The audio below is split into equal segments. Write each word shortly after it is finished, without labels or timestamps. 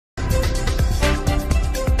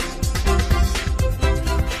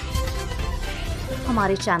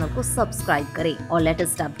हमारे चैनल को सब्सक्राइब करें और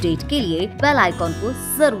लेटेस्ट अपडेट के लिए बेल आइकॉन को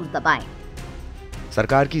जरूर दबाएं।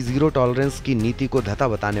 सरकार की जीरो टॉलरेंस की नीति को धता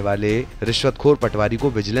बताने वाले रिश्वतखोर पटवारी को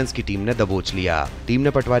विजिलेंस की टीम ने दबोच लिया। टीम ने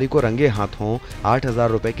पटवारी को रंगे हाथों 8,000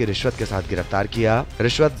 रुपए की रिश्वत के साथ गिरफ्तार किया।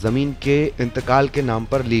 रिश्वत जमीन के इंतकाल के नाम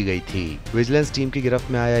पर ली गई थी। विजिलेंस टीम की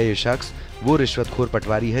गिरफ्त में आया ये शख्स वो रिश्वतखोर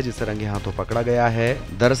पटवारी है जिसे रंगे हाथों पकड़ा गया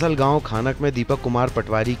है। दरअसल गांव खानक में दीपक कुमार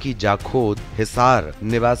पटवारी की जाखोद हिसार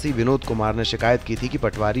निवासी विनोद कुमार ने शिकायत की थी कि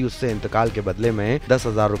पटवारी उससे इंतकाल के बदले में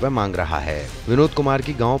 10,000 रुपए मांग रहा है। विनोद कुमार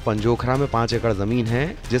की गांव पंजोखरा में 5 एकड़ जमीन है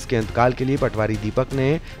जिसके इंतकाल के लिए पटवारी दीपक ने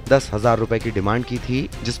 10,000 रुपए की डिमांड की थी,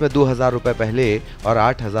 जिसमें 2,000 रुपए पहले और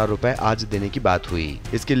 8,000 रुपए आज देने की बात हुई।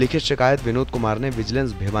 इसकी लिखित शिकायत विनोद कुमार ने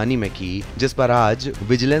विजिलेंस भिवानी में की, जिस पर आज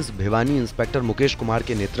विजिलेंस भिवानी इंस्पेक्टर मुकेश कुमार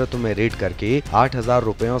के नेतृत्व में रेड करके 8,000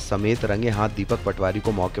 रुपयों समेत रंगे हाथ दीपक पटवारी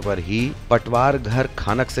को मौके पर ही पटवार घर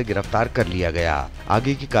खानक से गिरफ्तार कर लिया गया।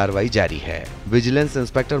 आगे की कार्रवाई जारी है। विजिलेंस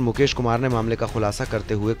इंस्पेक्टर मुकेश कुमार ने मामले का खुलासा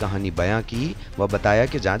करते हुए कहानी बयां की व बताया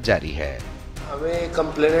कि जांच जारी है। हमें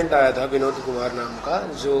कंप्लेनेंट आया था विनोद कुमार नाम का,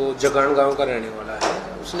 जो जगान गांव का रहने वाला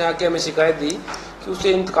है। उसने आके हमें शिकायत दी कि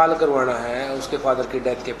उसे इंतकाल करवाना है उसके फादर की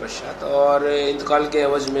डेथ के पश्चात, और इंतकाल के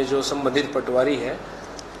एवज में जो संबंधित पटवारी है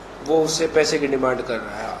वो उससे पैसे की डिमांड कर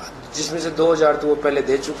रहा है, जिसमें से 2,000 तो वो पहले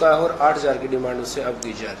दे चुका है और 8,000 की डिमांड उससे अब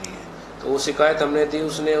दी जा रही है। तो वो शिकायत हमने दी,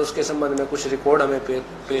 उसने उसके संबंध में कुछ रिकॉर्ड हमें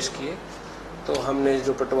पेश किए, तो हमने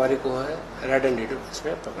जो पटवारी को है रेड हैंडेड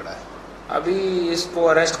इसमें पकड़ा है। अभी इसको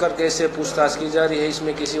अरेस्ट करके इससे पूछताछ की जा रही है।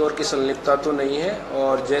 इसमें किसी और की संलिप्तता तो नहीं है,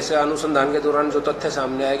 और जैसे अनुसंधान के दौरान जो तथ्य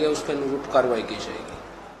सामने आएंगे उसके अनुरूप कार्रवाई की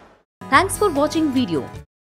जाएगी। Thanks for watching video.